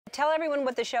Tell everyone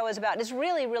what the show is about. It's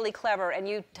really, really clever, and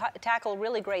you tackle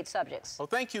really great subjects. Oh,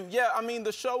 thank you. Yeah, I mean,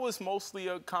 the show is mostly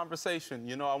a conversation.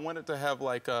 You know, I wanted to have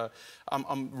like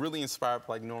I'm really inspired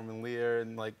by like Norman Lear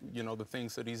and like, you know, the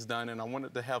things that he's done, and I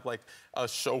wanted to have like a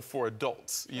show for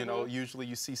adults. You know, usually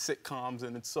you see sitcoms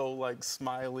and it's so like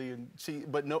smiley and cheesy,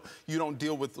 but no, you don't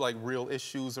deal with like real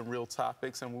issues and real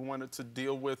topics, and we wanted to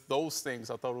deal with those things.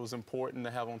 I thought it was important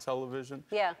to have on television.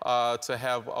 Yeah. To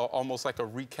have almost like a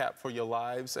recap for your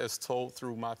lives as told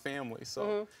through my family.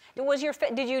 So.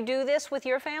 Did you do this with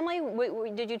your family?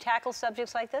 Did you tackle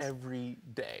subjects like this? Every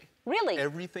day. Really?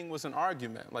 Everything was an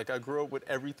argument. Like, I grew up with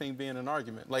everything being an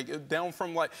argument. Like, down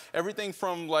from, like, everything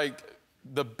from, like,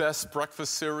 the best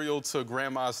breakfast cereal to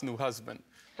grandma's new husband.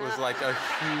 It was like a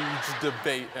huge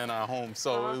debate in our home.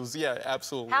 So it was, yeah,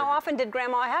 absolutely. How often did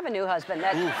grandma have a new husband?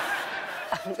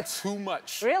 Too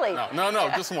much. Really? No,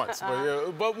 just once.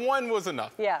 But one was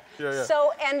enough. Yeah.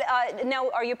 So, and now,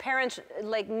 are your parents,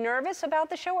 like, nervous about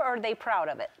the show, or are they proud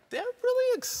of it? They're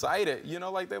really excited. You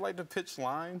know, like, they like to pitch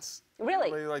lines.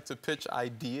 Really? They like to pitch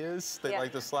ideas. They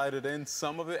like to slide it in.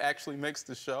 Some of it actually makes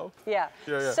the show. Yeah.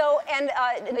 So, and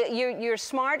you're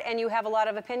smart and you have a lot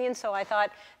of opinions, so I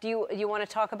thought, do you want to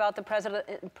talk about the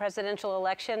presidential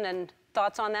election and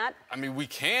thoughts on that? I mean, we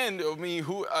can. I mean,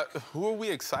 who are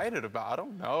we excited about? I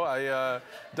don't know.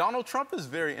 Donald Trump is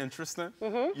very interesting,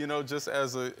 you know, just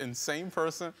as an insane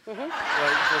person. Like,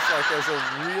 just like as a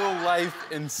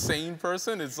real-life insane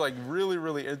person. It's like really,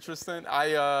 really interesting.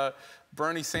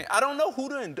 Bernie Sanders, I don't know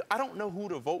who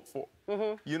to vote for.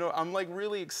 You know, I'm like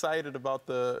really excited about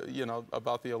the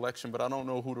election, but I don't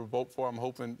know who to vote for. I'm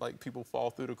hoping like people fall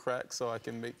through the cracks so it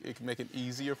can make it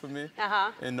easier for me.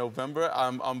 In November,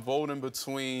 I'm voting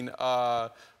between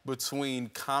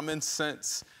common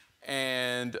sense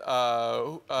and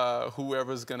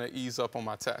whoever's gonna ease up on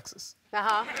my taxes.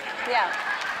 Yeah.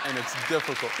 And it's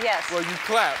difficult. Yes. Well, you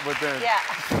clap, but then... Yeah.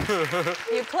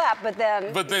 You clap, but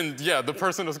then... But then, yeah, the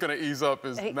person that's going to ease up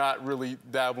is not really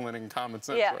dabbling in common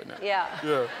sense right now.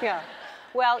 Yeah.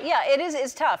 Well, yeah,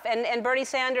 it's tough. And Bernie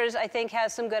Sanders, I think,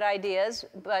 has some good ideas,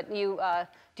 but do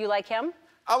you like him?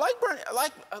 I like Bernie.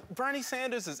 Bernie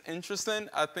Sanders is interesting.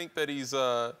 I think that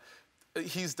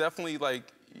he's definitely,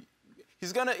 like...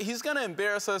 He's gonna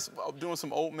embarrass us doing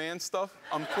some old man stuff.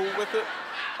 I'm cool with it.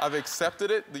 I've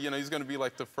accepted it. You know, he's gonna be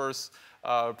like the first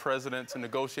president to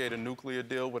negotiate a nuclear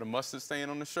deal with a mustard stain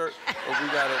on the shirt. But we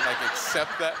gotta like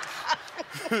accept that.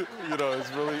 You know,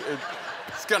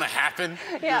 it's gonna happen.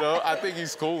 You know, I think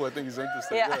he's cool. I think he's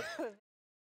interesting. Yeah.